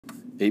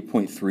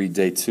8.3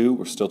 day 2,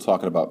 we're still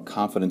talking about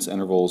confidence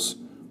intervals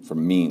for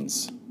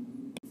means.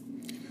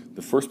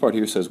 The first part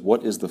here says,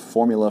 what is the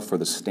formula for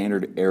the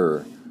standard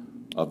error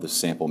of the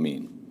sample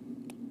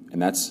mean?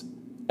 And that's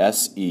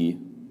SE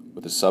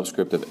with a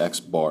subscript of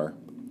x bar.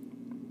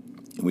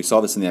 And we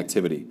saw this in the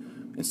activity.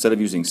 Instead of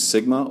using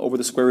sigma over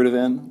the square root of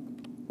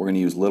n, we're going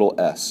to use little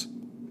s,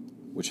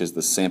 which is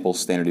the sample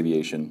standard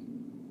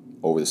deviation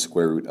over the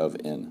square root of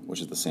n, which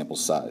is the sample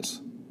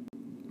size.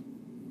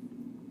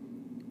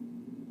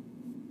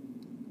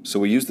 So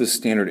we use this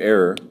standard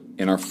error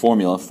in our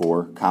formula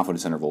for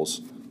confidence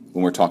intervals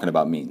when we're talking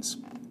about means,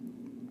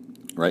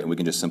 right? And we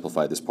can just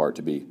simplify this part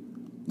to be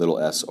little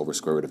s over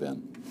square root of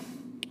n.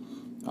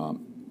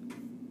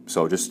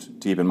 So just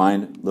to keep in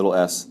mind, little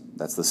s,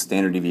 that's the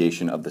standard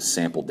deviation of the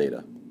sample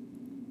data.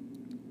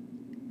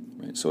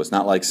 Right? So it's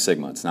not like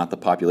sigma. It's not the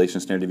population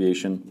standard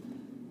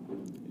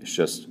deviation. It's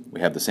just we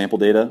have the sample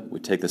data. We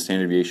take the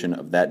standard deviation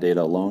of that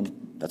data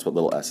alone. That's what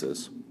little s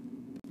is.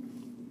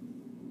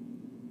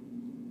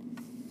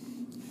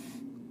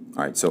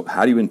 All right, so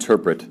how do you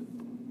interpret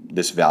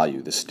this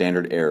value, the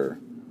standard error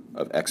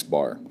of x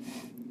bar?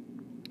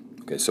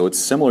 Okay, so it's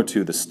similar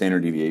to the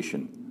standard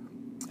deviation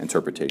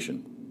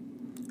interpretation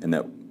in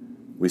that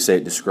we say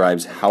it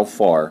describes how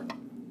far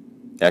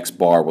x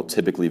bar will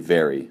typically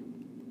vary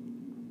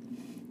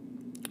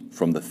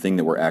from the thing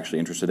that we're actually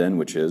interested in,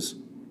 which is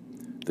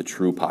the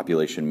true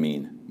population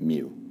mean,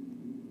 mu.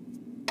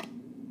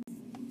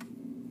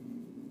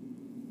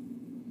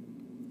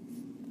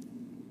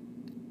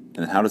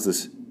 And how does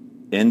this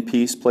n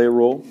piece play a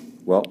role?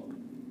 Well,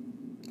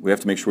 we have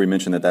to make sure we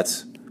mention that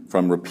that's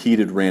from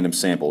repeated random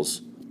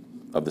samples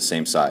of the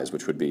same size,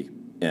 which would be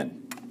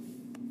n.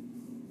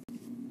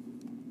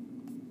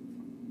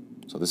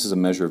 So this is a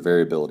measure of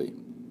variability.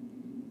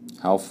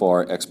 How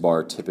far x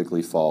bar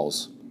typically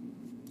falls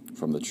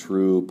from the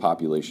true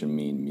population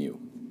mean mu.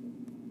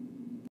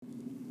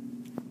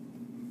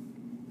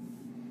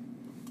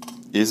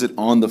 Is it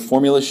on the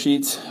formula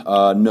sheet?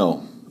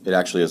 No, it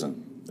actually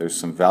isn't. There's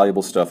some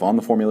valuable stuff on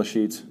the formula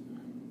sheet,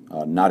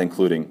 not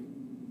including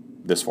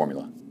this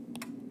formula.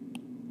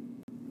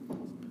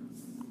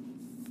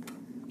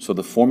 So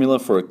the formula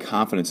for a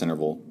confidence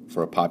interval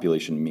for a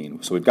population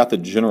mean. So we've got the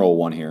general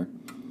one here.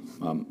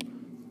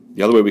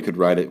 The other way we could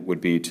write it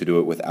would be to do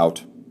it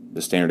without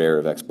the standard error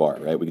of x bar,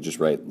 right? We could just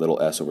write little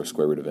s over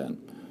square root of n.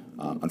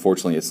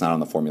 Unfortunately, it's not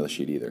on the formula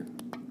sheet either.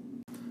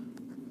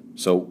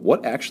 So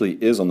what actually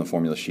is on the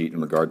formula sheet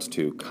in regards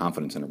to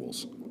confidence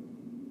intervals?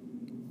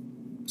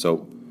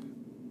 So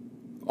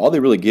all they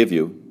really give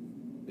you,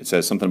 it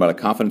says something about a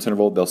confidence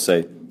interval. They'll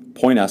say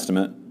point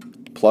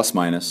estimate plus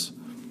minus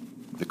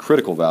the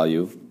critical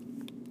value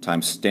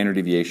times standard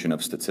deviation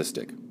of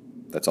statistic.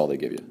 That's all they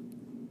give you.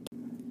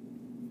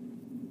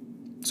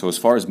 So as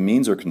far as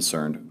means are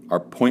concerned, our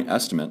point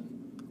estimate,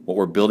 what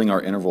we're building our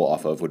interval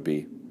off of would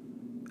be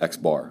x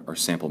bar, our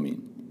sample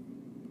mean.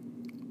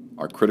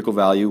 Our critical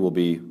value will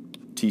be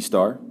t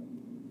star,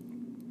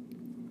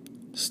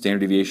 standard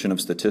deviation of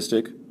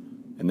statistic.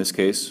 In this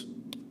case,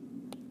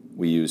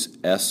 we use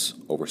s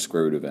over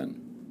square root of n.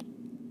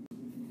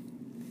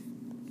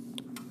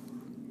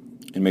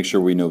 And make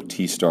sure we know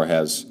t star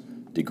has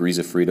degrees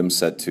of freedom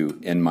set to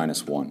n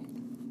minus 1.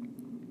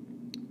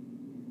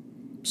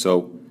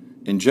 So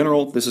in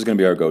general, this is going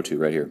to be our go-to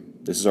right here.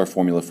 This is our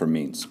formula for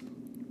means.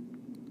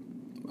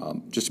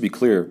 Just to be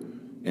clear,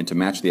 and to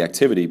match the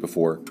activity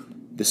before,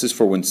 this is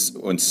for when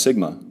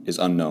sigma is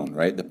unknown,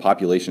 right? The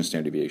population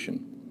standard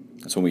deviation.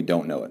 That's when we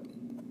don't know it.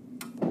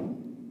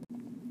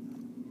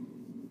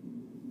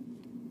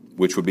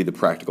 Which would be the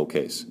practical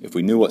case. If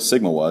we knew what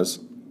sigma was,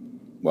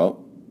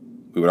 well,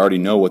 we would already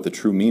know what the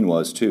true mean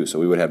was too, so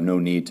we would have no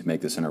need to make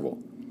this interval.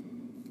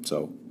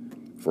 So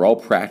for all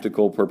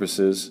practical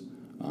purposes,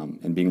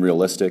 and being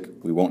realistic,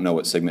 we won't know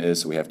what sigma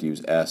is, so we have to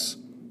use s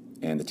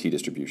and the t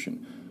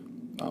distribution.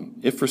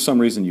 If for some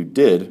reason you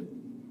did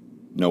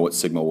know what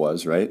sigma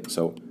was, right?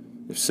 So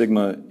if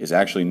sigma is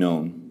actually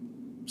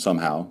known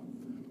somehow,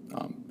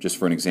 just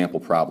for an example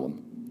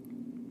problem,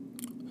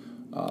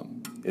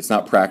 it's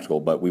not practical,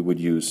 but we would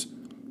use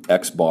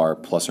x bar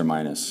plus or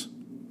minus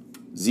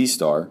z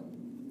star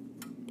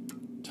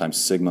times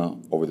sigma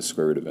over the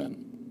square root of n.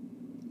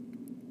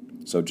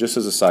 So just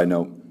as a side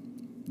note,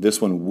 this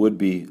one would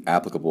be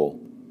applicable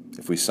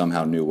if we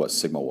somehow knew what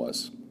sigma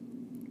was.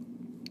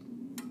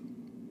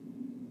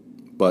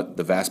 But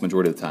the vast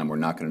majority of the time, we're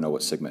not going to know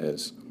what sigma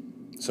is.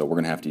 So we're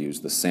going to have to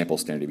use the sample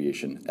standard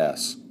deviation,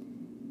 s,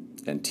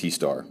 and t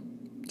star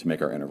to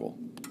make our interval.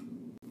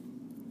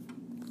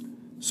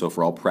 So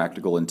for all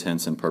practical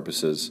intents and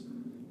purposes,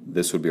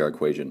 this would be our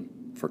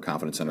equation for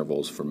confidence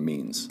intervals for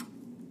means.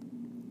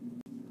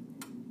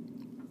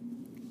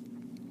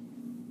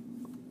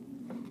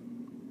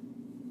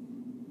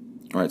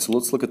 All right, so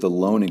let's look at the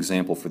lone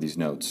example for these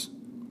notes.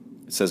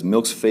 It says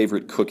Milk's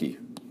favorite cookie.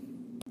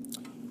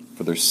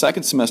 For their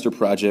second semester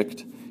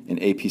project in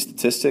AP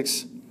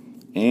Statistics,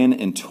 Anne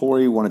and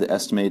Tori wanted to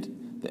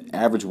estimate the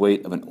average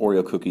weight of an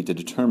Oreo cookie to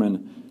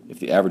determine if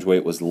the average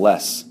weight was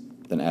less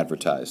than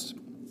advertised.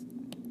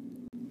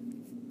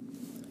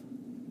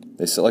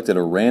 They selected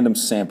a random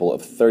sample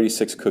of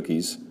 36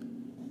 cookies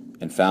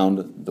and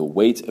found the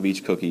weight of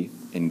each cookie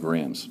in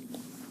grams.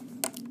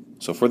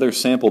 So for their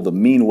sample, the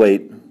mean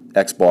weight,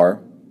 X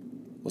bar,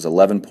 was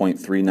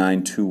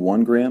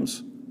 11.3921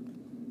 grams,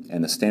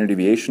 and the standard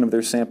deviation of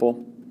their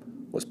sample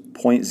was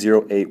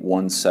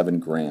 0.0817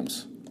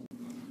 grams.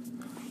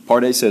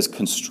 Part A says,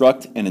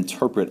 construct and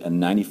interpret a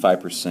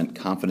 95%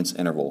 confidence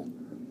interval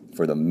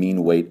for the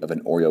mean weight of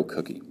an Oreo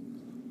cookie.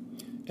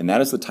 And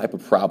that is the type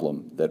of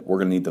problem that we're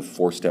going to need the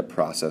four-step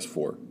process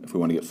for if we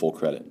want to get full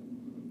credit.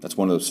 That's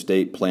one of those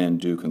state, plan,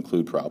 do,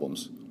 conclude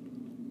problems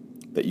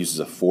that uses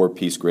a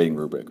four-piece grading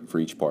rubric for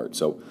each part.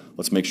 So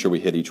let's make sure we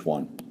hit each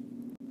one.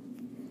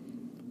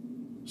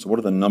 So what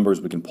are the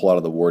numbers we can pull out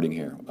of the wording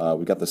here?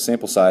 We've got the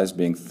sample size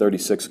being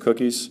 36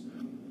 cookies,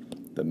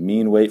 the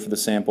mean weight for the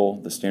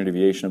sample, the standard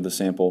deviation of the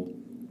sample.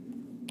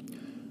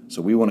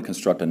 So we want to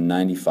construct a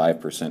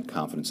 95%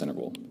 confidence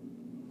interval.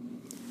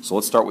 So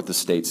let's start with the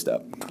state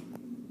step.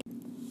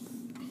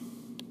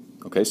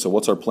 Okay, so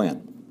what's our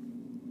plan?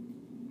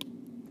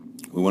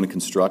 We want to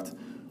construct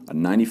a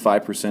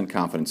 95%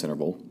 confidence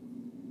interval,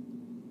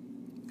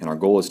 and our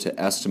goal is to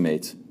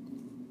estimate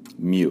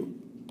mu,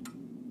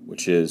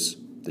 which is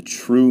the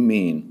true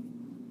mean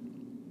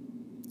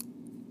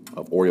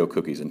of Oreo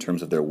cookies in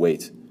terms of their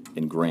weight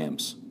in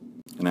grams.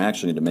 And I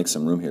actually need to make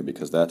some room here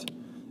because that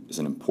is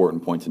an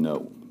important point to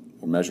note.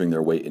 We're measuring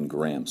their weight in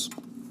grams.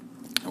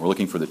 And we're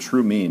looking for the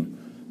true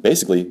mean,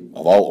 basically,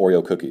 of all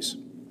Oreo cookies.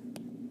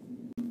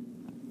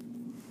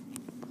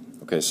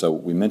 Okay, so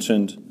we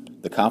mentioned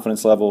the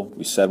confidence level,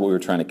 we said what we were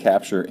trying to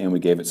capture, and we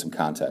gave it some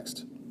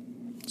context.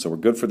 So we're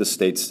good for the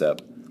state step.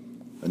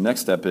 The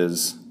next step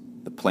is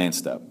the plan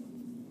step.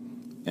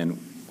 And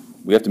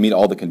we have to meet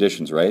all the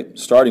conditions, right?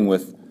 Starting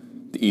with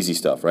the easy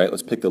stuff, right?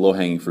 Let's pick the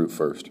low-hanging fruit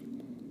first.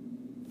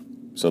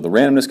 So the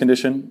randomness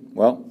condition,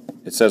 well,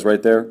 it says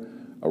right there,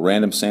 a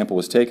random sample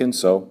was taken,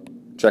 so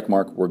check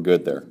mark, we're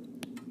good there.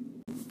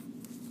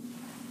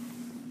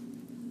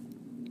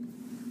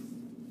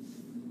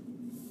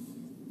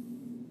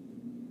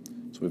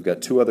 So we've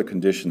got two other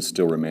conditions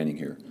still remaining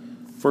here.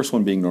 First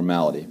one being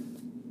normality.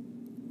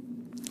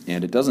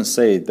 And it doesn't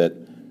say that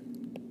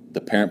the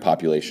parent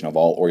population of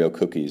all Oreo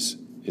cookies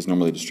is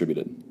normally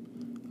distributed.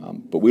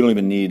 But we don't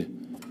even need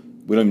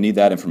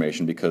that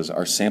information because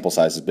our sample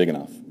size is big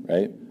enough,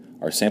 right?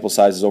 Our sample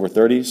size is over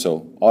 30,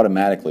 so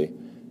automatically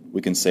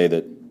we can say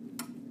that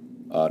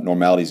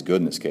normality is good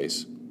in this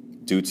case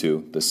due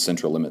to the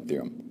central limit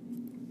theorem.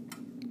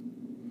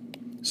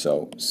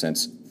 So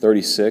since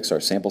 36,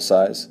 our sample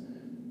size,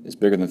 is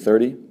bigger than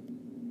 30,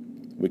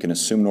 we can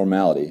assume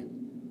normality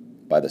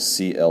by the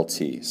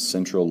CLT,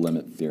 central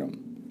limit theorem.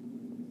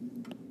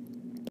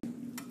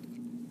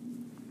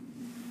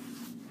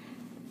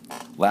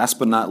 Last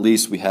but not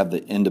least, we have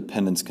the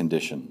independence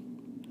condition,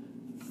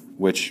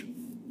 which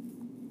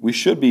we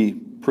should be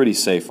pretty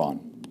safe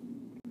on.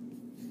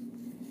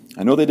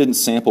 I know they didn't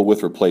sample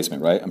with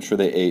replacement, right? I'm sure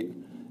they ate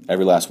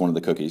every last one of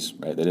the cookies,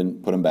 right? They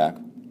didn't put them back.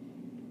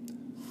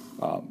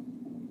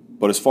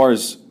 But as far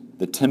as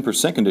the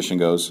 10% condition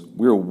goes,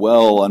 we're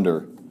well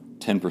under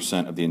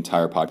 10% of the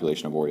entire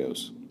population of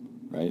Oreos,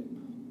 right?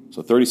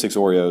 So 36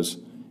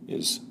 Oreos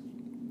is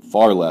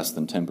far less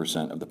than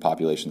 10% of the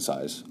population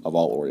size of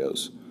all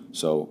Oreos.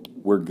 So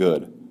we're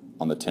good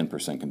on the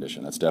 10%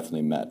 condition. That's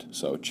definitely met.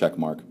 So check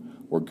mark.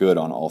 We're good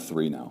on all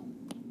three now.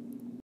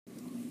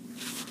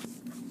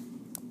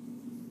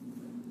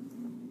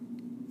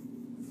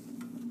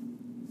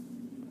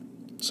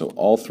 So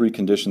all three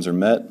conditions are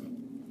met.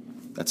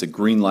 That's a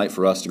green light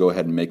for us to go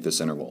ahead and make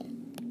this interval.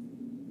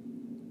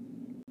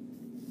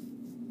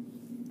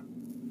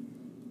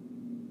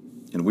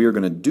 And we are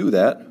going to do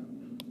that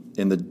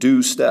in the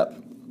do step.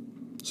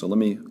 So let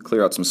me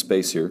clear out some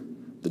space here.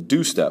 The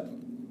do step.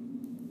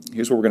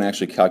 Here's where we're going to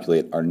actually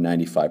calculate our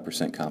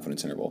 95%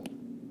 confidence interval.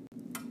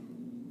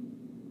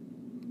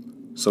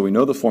 So we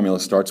know the formula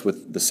starts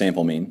with the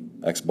sample mean,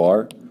 x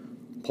bar,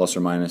 plus or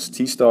minus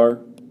t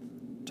star,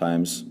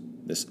 times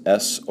this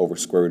s over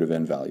square root of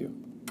n value.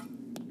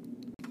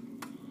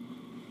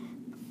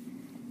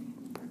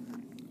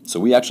 So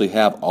we actually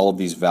have all of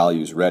these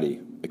values ready,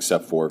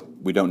 except for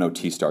we don't know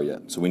t star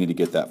yet, so we need to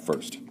get that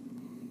first.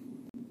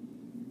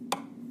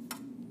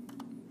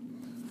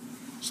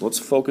 So let's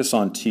focus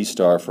on t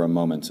star for a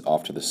moment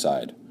off to the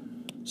side.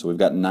 So we've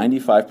got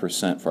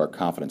 95% for our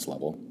confidence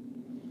level,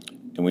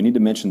 and we need to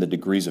mention the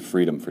degrees of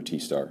freedom for t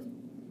star.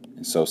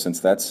 And so since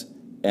that's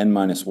n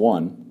minus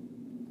 1,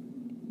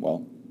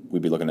 well,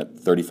 we'd be looking at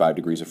 35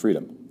 degrees of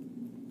freedom.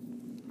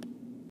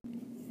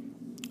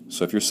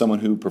 So if you're someone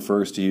who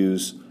prefers to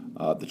use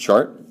the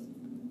chart,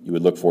 you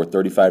would look for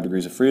 35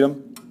 degrees of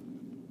freedom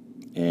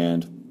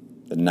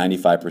and the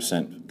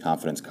 95%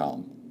 confidence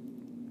column.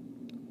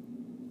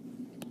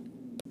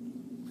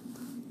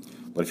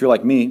 But if you're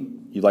like me,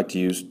 you'd like to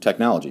use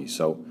technology.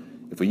 So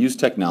if we use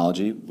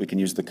technology, we can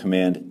use the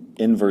command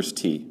inverse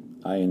t,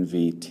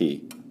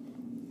 INVT.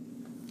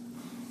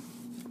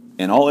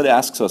 And all it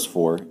asks us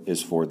for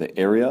is for the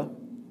area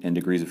and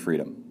degrees of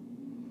freedom.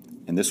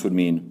 And this would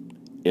mean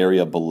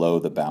area below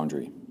the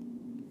boundary.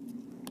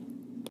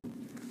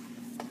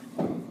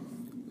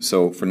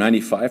 So for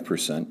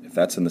 95%, if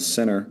that's in the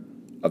center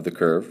of the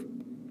curve,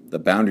 the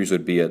boundaries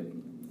would be at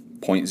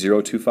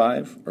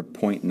 0.025 or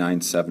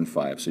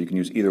 0.975. So you can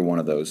use either one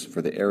of those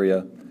for the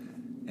area,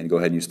 and go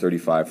ahead and use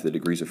 35 for the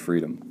degrees of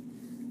freedom.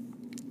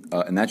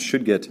 And that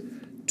should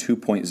get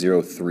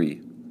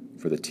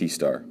 2.03 for the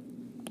T-star.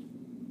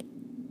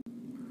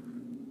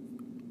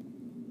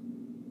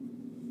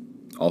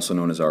 Also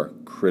known as our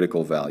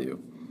critical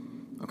value.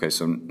 Okay,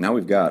 so now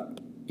we've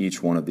got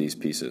each one of these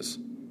pieces,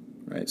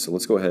 right? So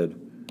let's go ahead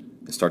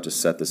and start to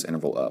set this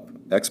interval up.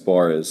 X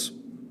bar is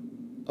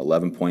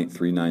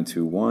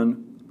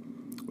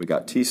 11.3921. We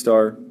got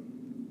T-star.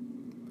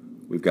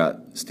 We've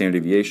got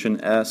standard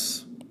deviation,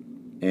 S,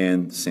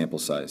 and sample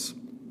size.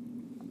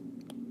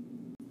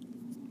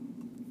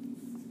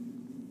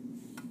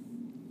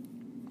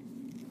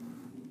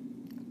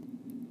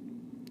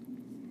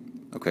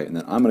 Okay, and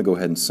then I'm going to go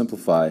ahead and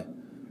simplify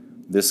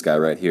this guy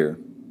right here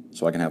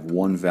so I can have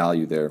one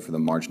value there for the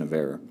margin of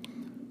error.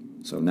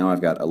 So now I've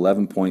got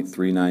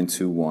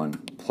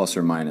 11.3921 plus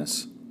or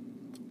minus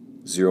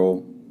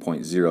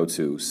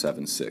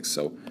 0.0276.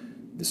 So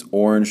this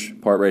orange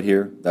part right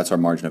here, that's our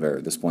margin of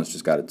error. This one's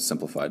just got it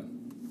simplified.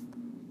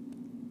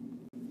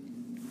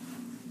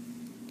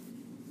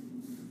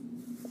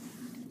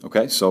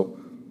 Okay, so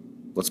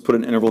let's put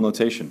an interval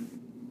notation.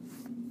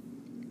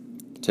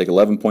 Take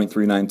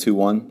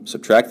 11.3921,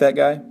 subtract that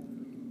guy.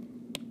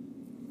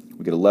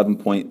 We get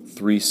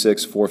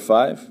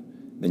 11.3645.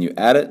 Then you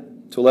add it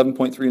to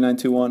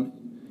 11.3921,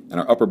 and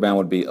our upper bound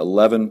would be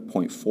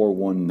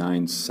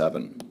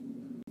 11.4197.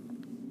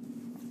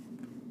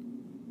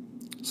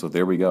 So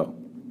there we go.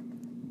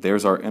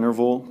 There's our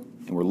interval,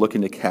 and we're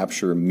looking to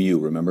capture mu,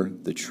 remember,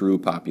 the true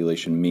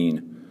population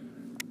mean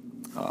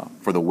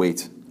for the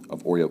weight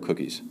of Oreo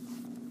cookies.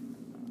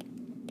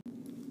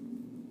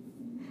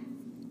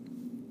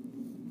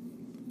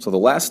 So the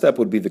last step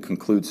would be the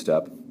conclude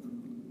step.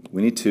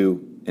 We need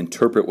to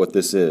interpret what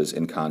this is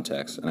in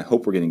context, and I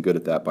hope we're getting good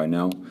at that by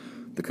now.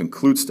 The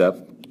conclude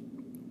step,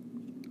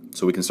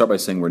 so we can start by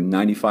saying we're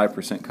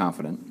 95%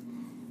 confident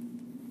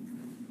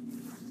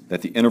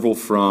that the interval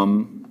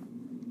from,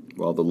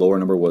 well, the lower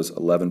number was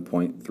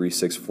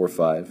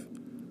 11.3645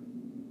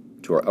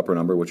 to our upper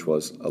number, which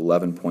was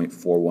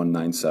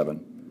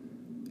 11.4197.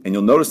 And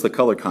you'll notice the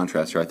color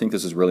contrast here. I think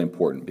this is really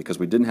important because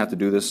we didn't have to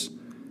do this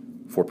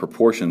for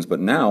proportions, but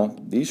now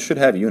these should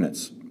have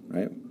units,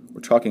 right?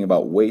 We're talking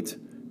about weight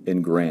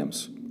in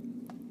grams.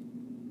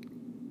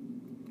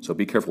 So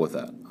be careful with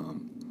that.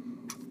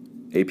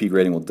 AP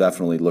grading will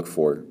definitely look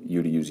for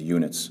you to use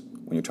units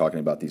when you're talking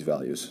about these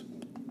values.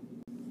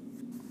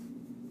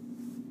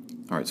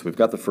 All right, so we've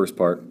got the first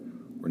part.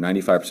 We're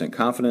 95%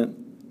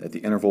 confident that the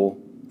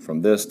interval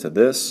from this to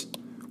this,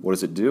 what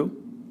does it do?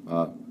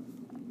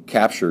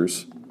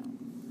 Captures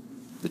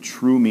the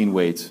true mean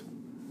weight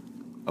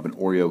of an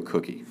Oreo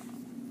cookie.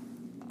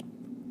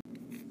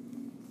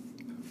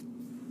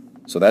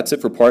 So that's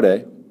it for part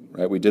A,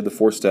 right? We did the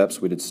 4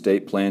 steps. We did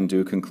state, plan,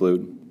 do,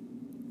 conclude.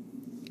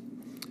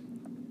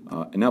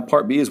 And now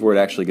part B is where it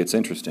actually gets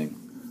interesting.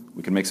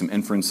 We can make some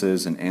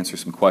inferences and answer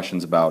some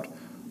questions about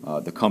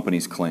the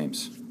company's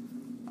claims.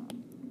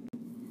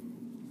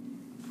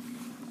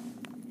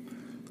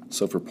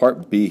 So for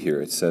part B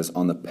here, it says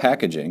on the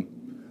packaging,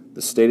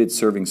 the stated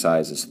serving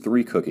size is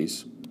 3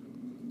 cookies,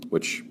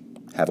 which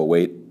have a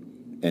weight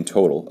in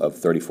total of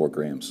 34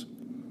 grams.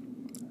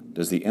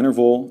 Does the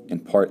interval in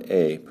part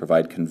A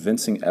provide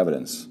convincing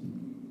evidence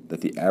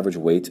that the average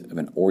weight of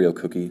an Oreo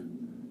cookie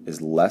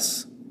is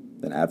less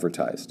than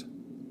advertised?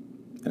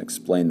 And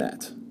explain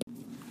that.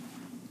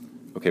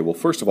 Okay, well,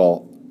 first of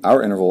all,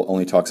 our interval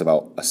only talks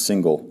about a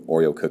single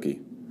Oreo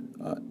cookie.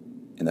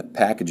 And the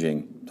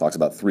packaging talks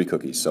about 3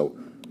 cookies. So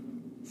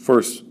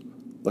first,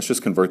 let's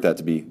just convert that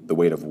to be the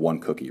weight of 1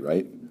 cookie,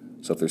 right?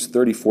 So if there's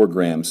 34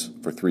 grams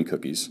for 3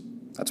 cookies,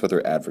 that's what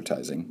they're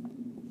advertising.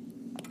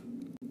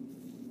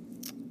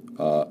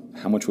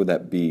 How much would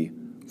that be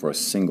for a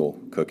single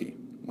cookie?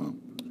 Well,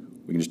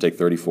 we can just take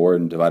 34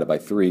 and divide it by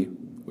 3,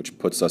 which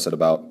puts us at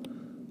about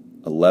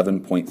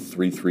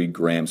 11.33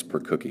 grams per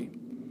cookie.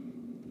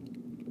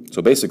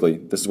 So basically,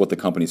 this is what the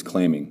company's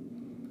claiming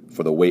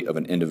for the weight of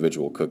an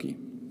individual cookie.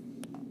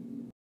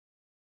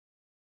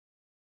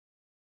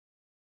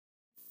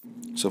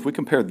 So if we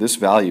compare this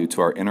value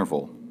to our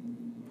interval,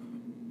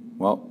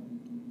 well,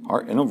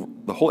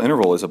 the whole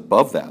interval is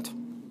above that.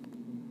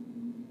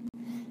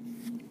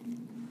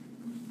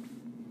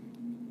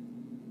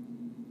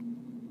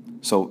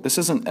 So this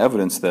isn't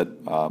evidence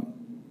that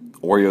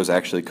Oreos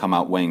actually come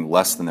out weighing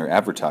less than they're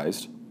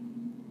advertised,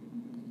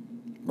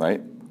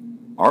 right?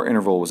 Our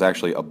interval was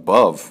actually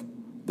above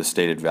the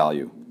stated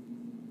value.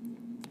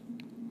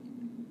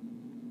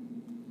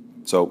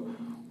 So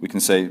we can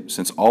say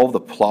since all of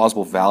the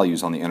plausible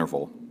values on the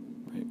interval,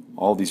 right,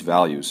 all of these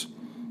values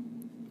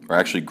are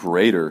actually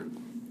greater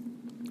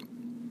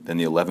than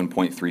the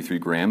 11.33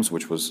 grams,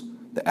 which was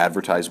the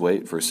advertised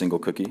weight for a single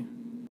cookie,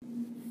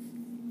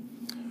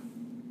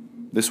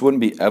 this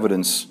wouldn't be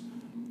evidence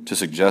to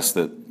suggest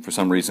that for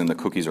some reason the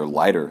cookies are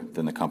lighter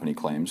than the company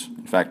claims.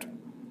 In fact,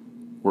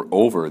 we're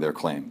over their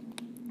claim.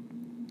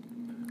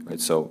 right?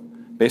 So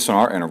based on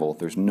our interval,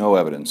 there's no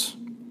evidence.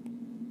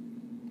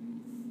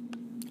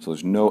 So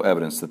there's no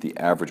evidence that the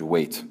average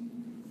weight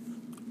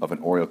of an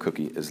Oreo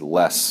cookie is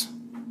less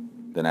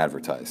than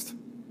advertised.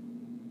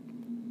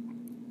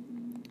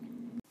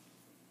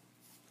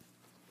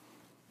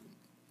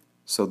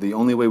 So the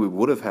only way we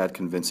would have had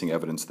convincing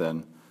evidence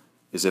then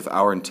is if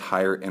our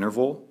entire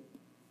interval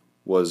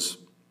was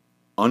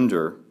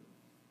under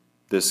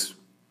this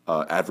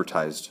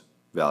advertised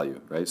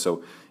value, right?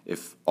 So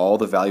if all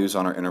the values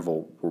on our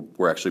interval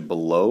were actually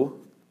below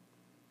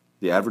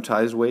the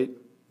advertised weight,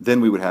 then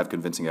we would have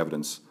convincing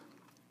evidence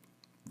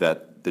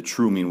that the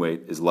true mean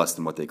weight is less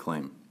than what they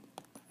claim.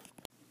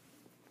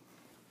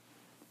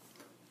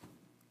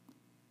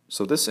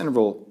 So this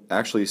interval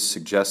actually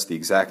suggests the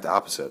exact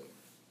opposite.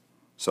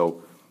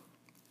 So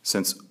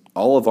since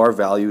all of our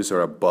values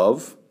are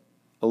above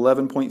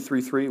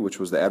 11.33, which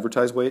was the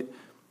advertised weight,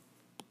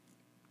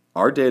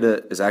 our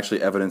data is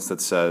actually evidence that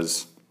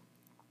says,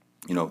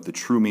 you know, the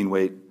true mean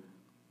weight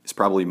is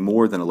probably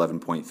more than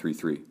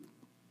 11.33.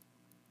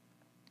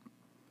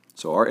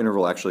 So our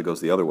interval actually goes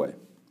the other way.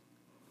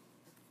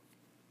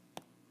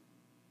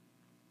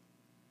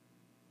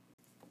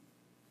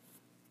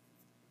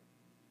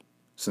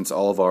 Since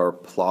all of our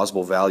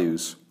plausible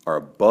values are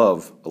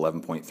above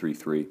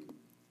 11.33,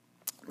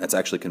 that's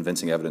actually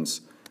convincing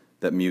evidence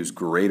that mu is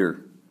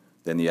greater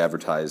than the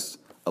advertised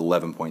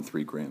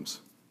 11.3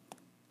 grams.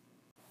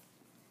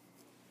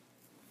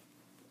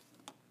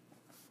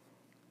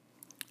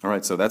 All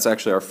right, so that's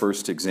actually our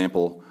first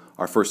example,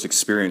 our first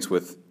experience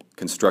with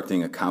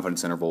constructing a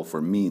confidence interval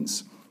for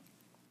means.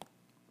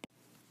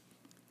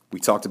 We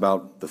talked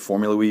about the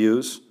formula we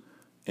use,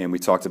 and we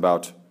talked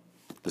about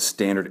the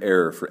standard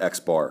error for x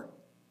bar,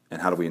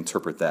 and how do we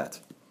interpret that.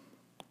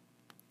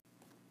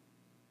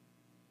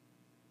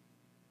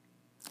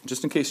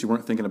 Just in case you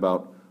weren't thinking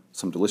about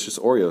some delicious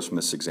Oreos from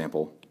this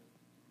example,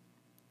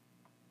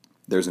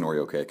 there's an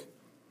Oreo cake.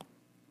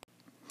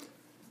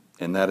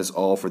 And that is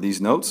all for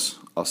these notes.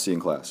 I'll see you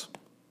in class.